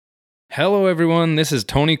Hello everyone, this is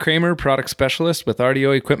Tony Kramer, Product Specialist with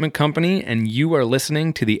RDO Equipment Company, and you are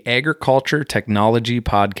listening to the Agriculture Technology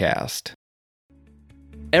Podcast.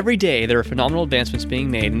 Every day, there are phenomenal advancements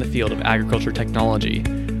being made in the field of agriculture technology.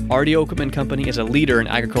 RDO Equipment Company is a leader in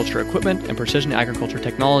agriculture equipment and precision agriculture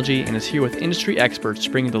technology and is here with industry experts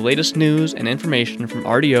bringing the latest news and information from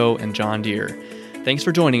RDO and John Deere. Thanks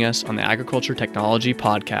for joining us on the Agriculture Technology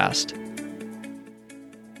Podcast.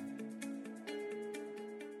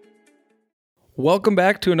 Welcome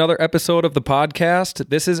back to another episode of the podcast.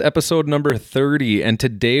 This is episode number 30, and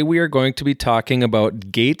today we are going to be talking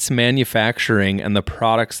about Gates Manufacturing and the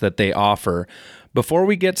products that they offer. Before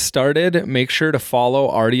we get started, make sure to follow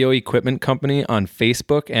RDO Equipment Company on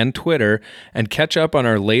Facebook and Twitter and catch up on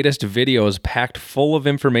our latest videos packed full of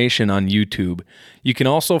information on YouTube. You can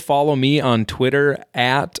also follow me on Twitter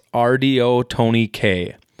at RDO Tony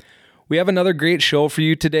K. We have another great show for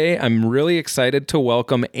you today. I'm really excited to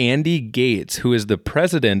welcome Andy Gates, who is the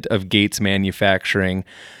president of Gates Manufacturing.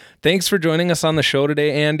 Thanks for joining us on the show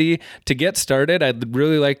today, Andy. To get started, I'd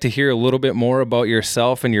really like to hear a little bit more about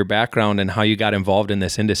yourself and your background and how you got involved in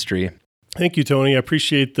this industry. Thank you, Tony. I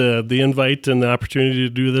appreciate the invite and the opportunity to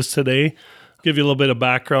do this today. I'll give you a little bit of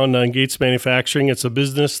background on Gates Manufacturing. It's a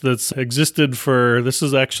business that's existed this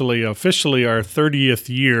is actually officially our 30th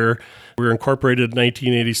year. We were incorporated in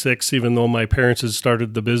 1986, even though my parents had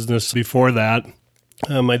started the business before that.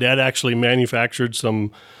 My dad actually manufactured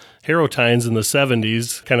some Harrow tines in the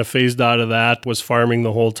 70s, kind of phased out of that, was farming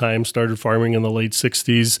the whole time, started farming in the late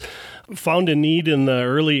 60s. Found a need in the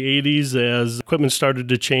early 80s as equipment started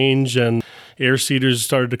to change and air seeders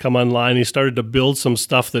started to come online. He started to build some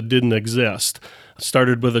stuff that didn't exist.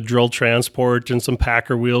 Started with a drill transport and some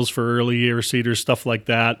packer wheels for early air seeders, stuff like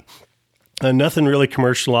that. And nothing really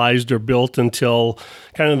commercialized or built until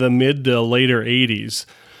kind of the mid to later 80s.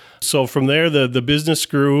 So from there, the business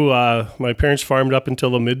grew. My parents farmed up until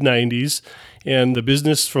the mid-90s, and the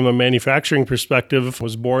business from a manufacturing perspective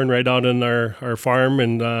was born right out in our farm,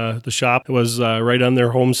 and the shop was right on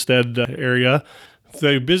their homestead area.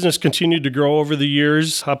 The business continued to grow over the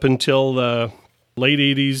years up until the late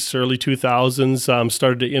 80s, early 2000s,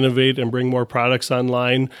 started to innovate and bring more products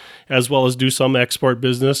online, as well as do some export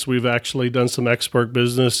business. We've actually done some export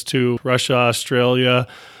business to Russia, Australia,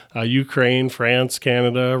 Ukraine, France,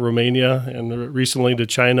 Canada, Romania, and recently to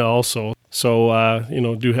China also. So,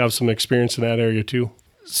 do have some experience in that area too.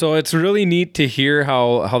 So it's really neat to hear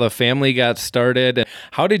how the family got started.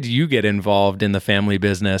 How did you get involved in the family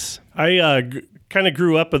business? I kind of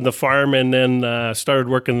grew up in the farm and then started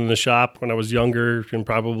working in the shop when I was younger and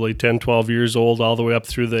probably 10, 12 years old, all the way up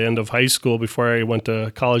through the end of high school before I went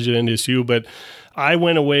to college at NDSU. But I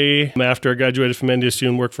went away after I graduated from NDSU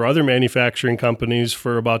and worked for other manufacturing companies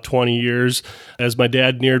for about 20 years. As my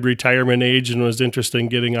dad neared retirement age and was interested in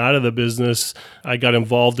getting out of the business, I got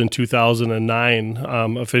involved in 2009,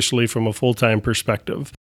 officially from a full-time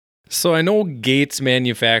perspective. So I know Gates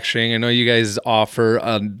Manufacturing, I know you guys offer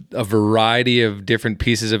a variety of different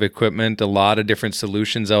pieces of equipment, a lot of different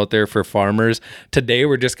solutions out there for farmers. Today,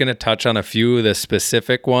 we're just going to touch on a few of the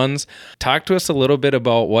specific ones. Talk to us a little bit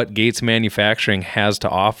about what Gates Manufacturing has to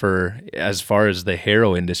offer as far as the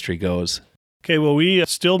Harrow industry goes. Okay, well, we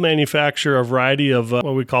still manufacture a variety of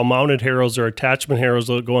what we call mounted harrows or attachment harrows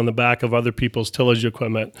that go on the back of other people's tillage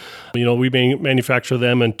equipment. We manufacture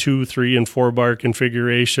them in 2, 3, and 4 bar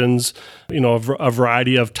configurations, a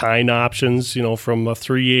variety of tine options, from a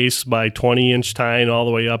 3/8 by 20-inch tine all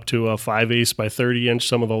the way up to a 5/8 by 30-inch,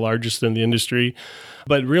 some of the largest in the industry.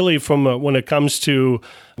 But really, when it comes to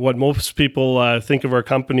what most people think of our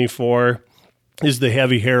company for, is the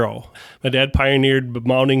heavy harrow. My dad pioneered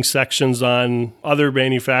mounting sections on other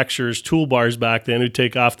manufacturers' toolbars back then, who'd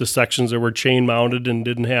take off the sections that were chain mounted and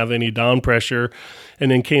didn't have any down pressure, and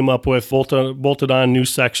then came up with bolted on new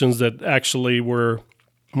sections that actually were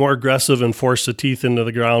more aggressive and forced the teeth into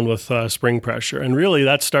the ground with spring pressure. And really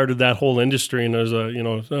that started that whole industry, and there's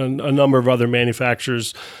a number of other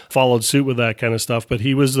manufacturers followed suit with that kind of stuff, but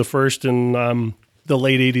he was the first in the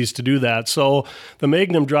late 80s to do that. So the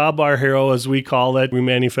Magnum drawbar harrow, as we call it, we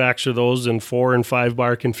manufacture those in 4 and 5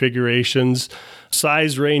 bar configurations.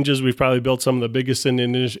 Size ranges, we've probably built some of the biggest in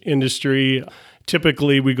the industry.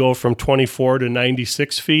 Typically, we go from 24 to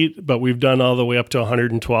 96 feet, but we've done all the way up to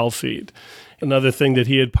 112 feet. Another thing that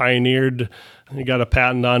he had pioneered, he got a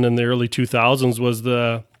patent on in the early 2000s, was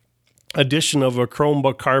the addition of a chrome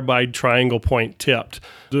carbide triangle point tipped.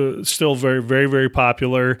 Still very, very, very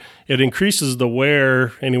popular. It increases the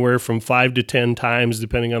wear anywhere from 5 to 10 times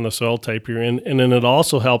depending on the soil type you're in. And then it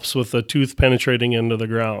also helps with the tooth penetrating into the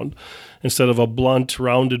ground. Instead of a blunt,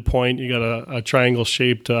 rounded point, you got a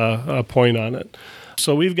triangle-shaped point on it.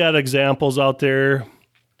 So we've got examples out there,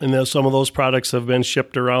 and some of those products have been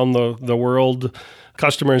shipped around the world.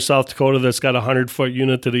 Customer in South Dakota that's got a 100-foot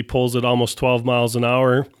unit that he pulls at almost 12 miles an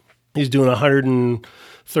hour. He's doing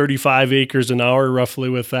 135 acres an hour roughly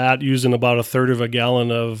with that, using about a third of a gallon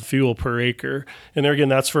of fuel per acre. And there again,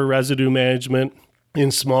 that's for residue management in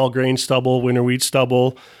small grain stubble, winter wheat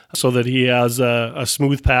stubble, so that he has a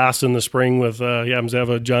smooth pass in the spring with, he happens to have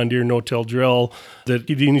a John Deere no-till drill, that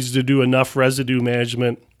he needs to do enough residue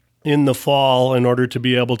management in the fall in order to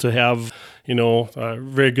be able to have,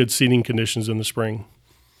 very good seeding conditions in the spring.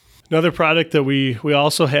 Another product that we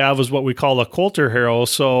also have is what we call a coulter harrow.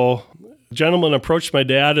 So a gentleman approached my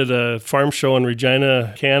dad at a farm show in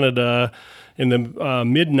Regina, Canada in the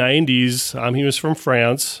mid-90s. He was from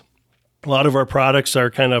France. A lot of our products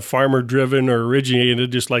are kind of farmer-driven or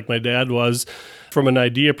originated, just like my dad was, from an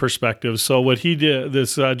idea perspective. So what he did,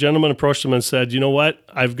 this gentleman approached him and said, you know what,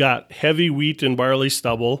 I've got heavy wheat and barley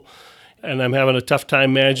stubble, and I'm having a tough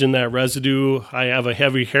time managing that residue. I have a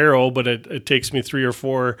heavy harrow, but it takes me 3 or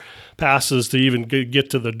 4 passes to even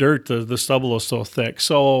get to the dirt. The stubble is so thick.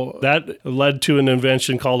 So that led to an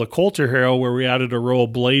invention called a coulter harrow, where we added a row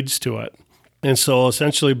of blades to it. And so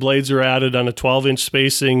essentially blades are added on a 12-inch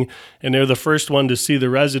spacing, and they're the first one to see the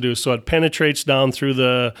residue. So it penetrates down through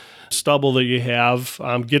the stubble that you have,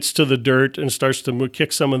 gets to the dirt, and starts to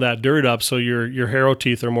kick some of that dirt up so your harrow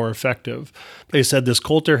teeth are more effective. They said this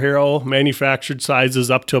coulter harrow, manufactured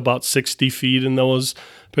sizes up to about 60 feet in those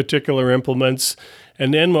particular implements.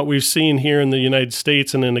 And then what we've seen here in the United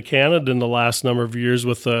States and in Canada in the last number of years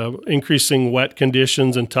with increasing wet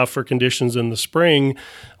conditions and tougher conditions in the spring,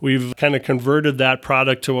 we've kind of converted that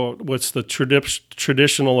product to what's the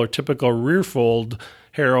traditional or typical rear fold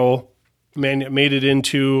harrow, made it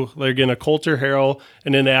into, again, a coulter harrow,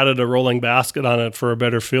 and then added a rolling basket on it for a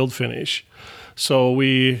better field finish. So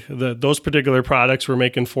those particular products, we're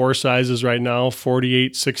making 4 sizes right now,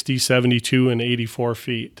 48, 60, 72, and 84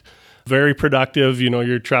 feet. Very productive.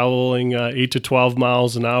 You're traveling 8 to 12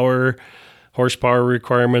 miles an hour. Horsepower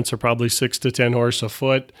requirements are probably 6 to 10 horse a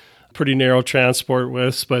foot. Pretty narrow transport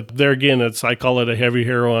widths, but there again, I call it a heavy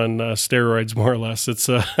harrow on steroids, more or less. It's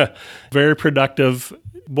very productive,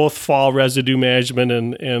 both fall residue management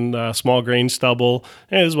and small grain stubble,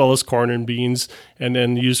 as well as corn and beans, and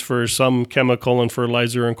then used for some chemical and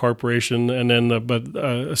fertilizer incorporation. And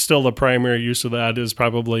then, still the primary use of that is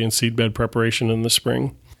probably in seedbed preparation in the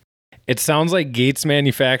spring. It sounds like Gates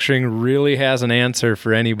Manufacturing really has an answer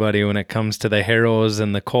for anybody when it comes to the harrows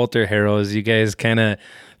and the coulter harrows. You guys kind of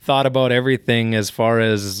thought about everything as far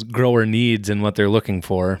as grower needs and what they're looking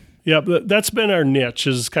for. Yeah, that's been our niche,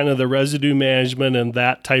 is kind of the residue management and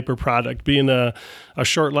that type of product. Being a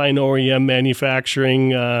short line OEM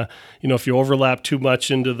manufacturing, if you overlap too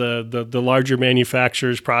much into the larger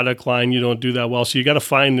manufacturer's product line, you don't do that well. So you got to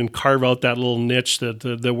find and carve out that little niche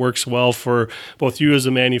that works well for both you as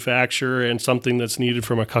a manufacturer and something that's needed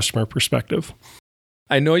from a customer perspective.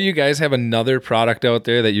 I know you guys have another product out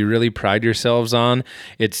there that you really pride yourselves on.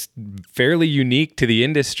 It's fairly unique to the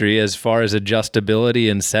industry as far as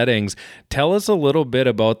adjustability and settings. Tell us a little bit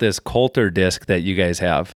about this coulter disc that you guys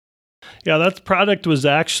have. Yeah, that product was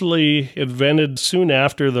actually invented soon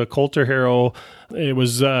after the coulter harrow. It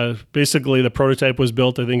was basically the prototype was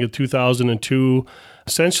built, I think, in 2002.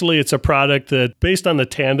 Essentially, it's a product that based on the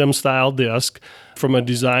tandem style disc from a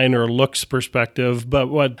design or looks perspective. But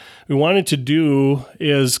what we wanted to do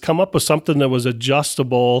is come up with something that was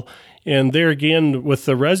adjustable. And there again, with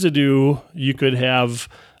the residue, you could have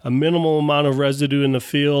a minimal amount of residue in the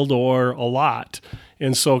field or a lot.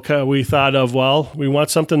 And so we thought of, we want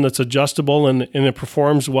something that's adjustable and it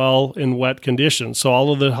performs well in wet conditions. So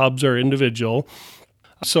all of the hubs are individual.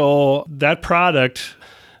 So that product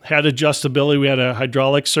had adjustability. We had a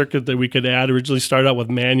hydraulic circuit that we could add. Originally started out with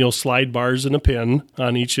manual slide bars and a pin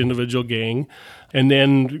on each individual gang, and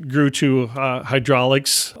then grew to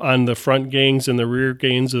hydraulics on the front gangs and the rear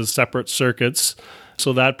gangs as separate circuits.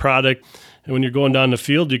 So that product, and when you're going down the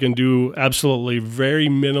field, you can do absolutely very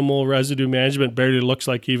minimal residue management. Barely looks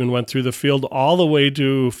like you even went through the field, all the way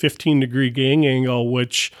to 15-degree gang angle,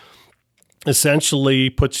 which essentially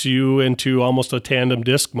puts you into almost a tandem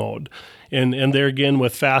disc mode. And there again,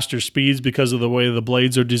 with faster speeds because of the way the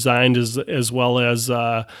blades are designed, as well as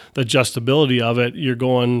the adjustability of it, you're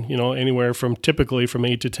going anywhere from typically from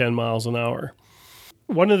 8 to 10 miles an hour.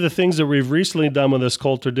 One of the things that we've recently done with this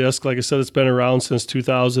coulter disc, like I said, it's been around since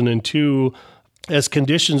 2002. As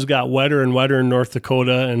conditions got wetter and wetter in North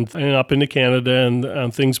Dakota and up into Canada,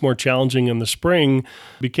 and things more challenging in the spring,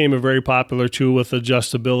 became a very popular tool with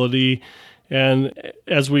adjustability. And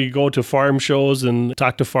as we go to farm shows and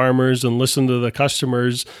talk to farmers and listen to the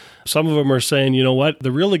customers, some of them are saying, you know what,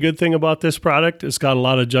 the really good thing about this product, it's got a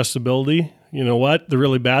lot of adjustability. You know what, the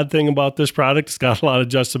really bad thing about this product, it's got a lot of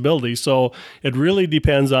adjustability. So it really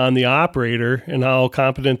depends on the operator and how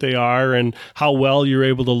competent they are and how well you're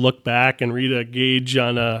able to look back and read a gauge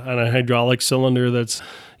on a hydraulic cylinder that's,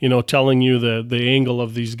 you know, telling you the angle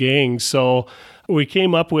of these gangs. So we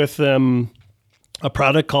came up with a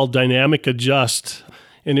product called Dynamic Adjust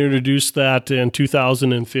and introduced that in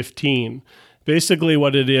 2015. Basically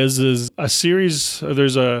what it is a series,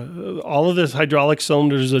 all of the hydraulic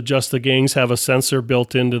cylinders adjust the gangs have a sensor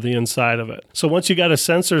built into the inside of it. So once you got a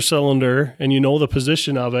sensor cylinder and you know the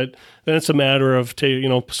position of it, then it's a matter of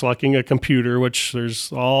selecting a computer, which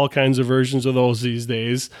there's all kinds of versions of those these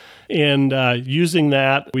days. And using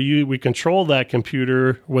that, we control that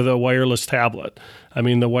computer with a wireless tablet. I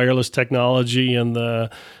mean, the wireless technology and the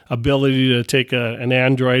ability to take an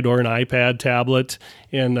Android or an iPad tablet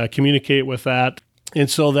and communicate with that. And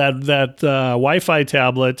so that Wi-Fi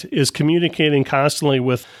tablet is communicating constantly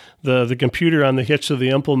with the computer on the hitch of the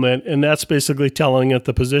implement, and that's basically telling it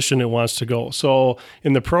the position it wants to go. So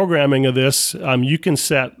in the programming of this, you can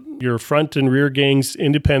set your front and rear gangs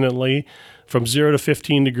independently from 0 to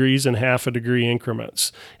 15 degrees in half a degree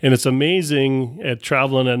increments. And it's amazing at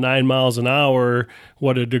traveling at 9 miles an hour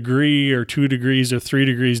what a degree or 2 degrees or 3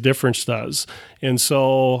 degrees difference does. And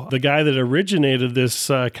so the guy that originated this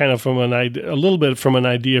kind of a little bit from an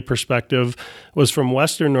idea perspective was from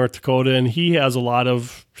Western North Dakota, and he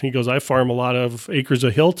goes, I farm a lot of acres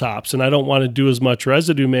of hilltops, and I don't want to do as much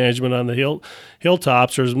residue management on the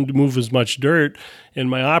hilltops or move as much dirt. And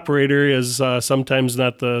my operator is sometimes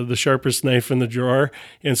not the sharpest knife in the drawer.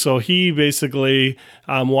 And so he basically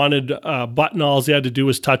wanted a button. All he had to do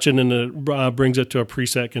was touch it, and it brings it to a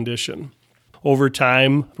preset condition. Over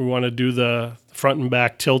time, we want to do the front and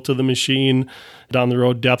back tilt of the machine, down the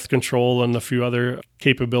road depth control, and a few other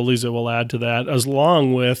capabilities that we'll add to that, as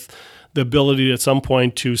long with the ability at some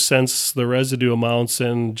point to sense the residue amounts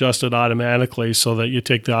and adjust it automatically so that you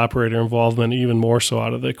take the operator involvement even more so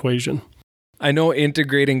out of the equation. I know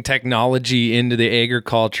integrating technology into the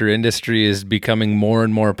agriculture industry is becoming more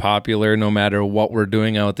and more popular no matter what we're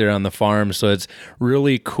doing out there on the farm. So it's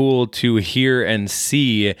really cool to hear and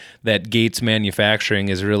see that Gates Manufacturing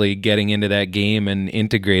is really getting into that game and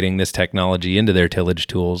integrating this technology into their tillage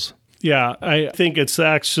tools. Yeah, I think it's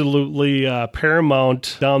absolutely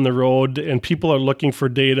paramount down the road, and people are looking for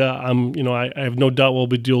data. I have no doubt we'll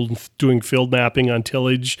be doing field mapping on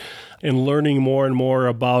tillage and learning more and more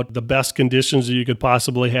about the best conditions that you could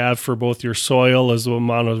possibly have for both your soil as the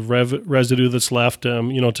amount of residue that's left,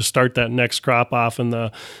 to start that next crop off in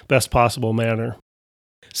the best possible manner.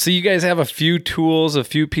 So you guys have a few tools, a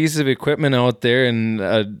few pieces of equipment out there in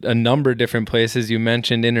a number of different places. You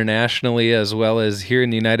mentioned internationally as well as here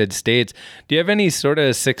in the United States. Do you have any sort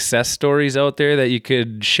of success stories out there that you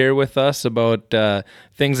could share with us about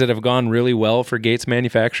things that have gone really well for Gates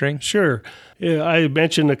Manufacturing? Sure. Yeah, I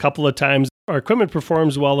mentioned a couple of times our equipment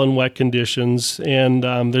performs well in wet conditions, and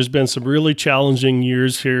there's been some really challenging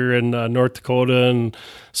years here in North Dakota and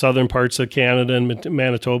southern parts of Canada and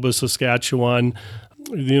Manitoba, Saskatchewan.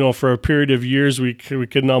 For a period of years, we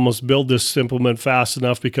couldn't almost build this implement fast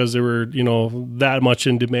enough because there were, that much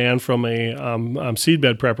in demand from a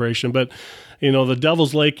seedbed preparation. But, the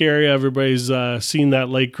Devil's Lake area, everybody's seen that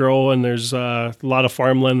lake grow, and there's a lot of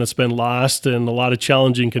farmland that's been lost and a lot of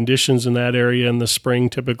challenging conditions in that area in the spring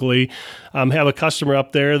typically. Have a customer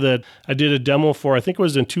up there that I did a demo for, I think it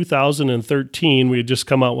was in 2013. We had just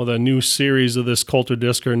come out with a new series of this Coulter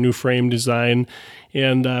disc or new frame design,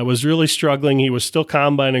 and was really struggling. He was still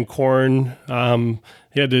combining corn.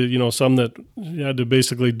 He had to, some that he had to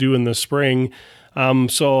basically do in the spring.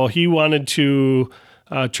 So he wanted to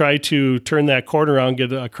try to turn that corn around,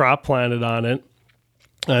 get a crop planted on it.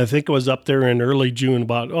 I think it was up there in early June,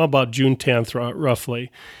 about June 10th,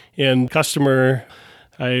 roughly. And customer,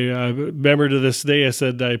 I remember to this day,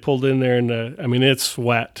 I pulled in there and it's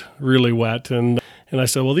wet, really wet. And I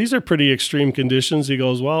said, well, these are pretty extreme conditions. He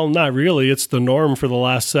goes, well, not really. It's the norm for the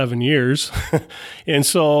last 7 years. And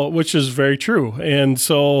so, which is very true. And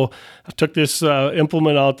so I took this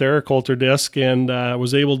implement out there, a Coulter disc, and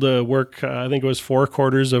was able to work, I think it was 4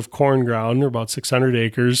 quarters of corn ground, or about 600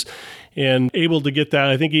 acres, and able to get that.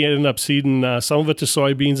 I think he ended up seeding some of it to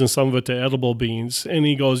soybeans and some of it to edible beans. And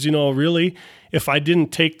he goes, really, if I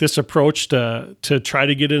didn't take this approach to try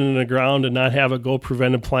to get it in the ground and not have it go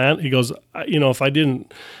prevented plant, he goes, if I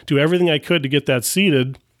didn't do everything I could to get that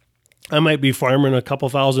seeded, I might be farming a couple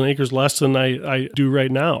thousand acres less than I do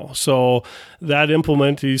right now. So that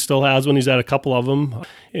implement he still has one. He's had a couple of them,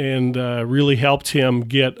 and really helped him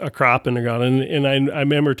get a crop in the ground. And I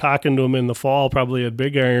remember talking to him in the fall, probably at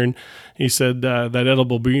Big Iron. He said that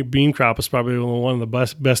edible bean crop is probably one of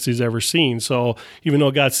the best he's ever seen. So even though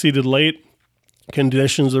it got seeded late,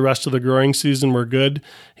 conditions the rest of the growing season were good.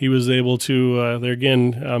 He was able to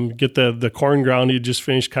get the corn ground he just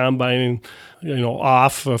finished combining,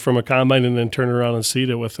 off from a combine, and then turn around and seed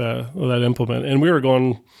it with that implement. And we were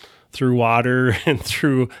going through water and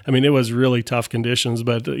through, it was really tough conditions,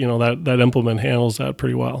 but that implement handles that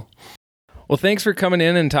pretty well. Well, thanks for coming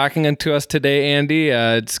in and talking to us today, Andy.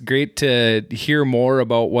 It's great to hear more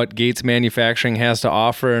about what Gates Manufacturing has to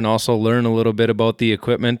offer, and also learn a little bit about the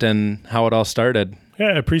equipment and how it all started. Yeah,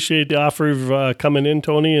 I appreciate the offer of coming in,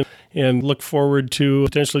 Tony, and look forward to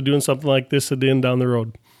potentially doing something like this again down the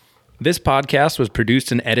road. This podcast was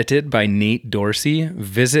produced and edited by Nate Dorsey.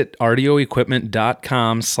 Visit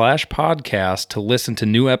rdioequipment.com/podcast to listen to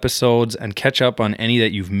new episodes and catch up on any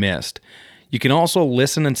that you've missed. You can also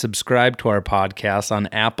listen and subscribe to our podcast on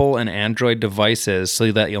Apple and Android devices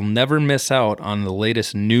so that you'll never miss out on the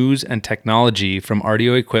latest news and technology from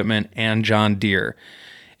RDO Equipment and John Deere.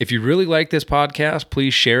 If you really like this podcast,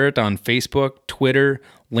 please share it on Facebook, Twitter,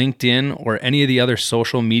 LinkedIn, or any of the other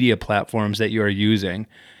social media platforms that you are using.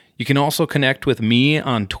 You can also connect with me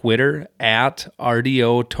on Twitter at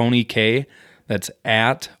RDO Tony K. That's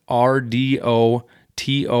at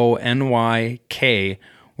RDOTONYK,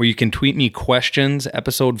 where you can tweet me questions,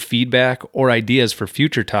 episode feedback, or ideas for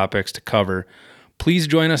future topics to cover. Please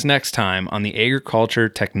join us next time on the Agriculture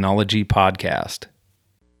Technology Podcast.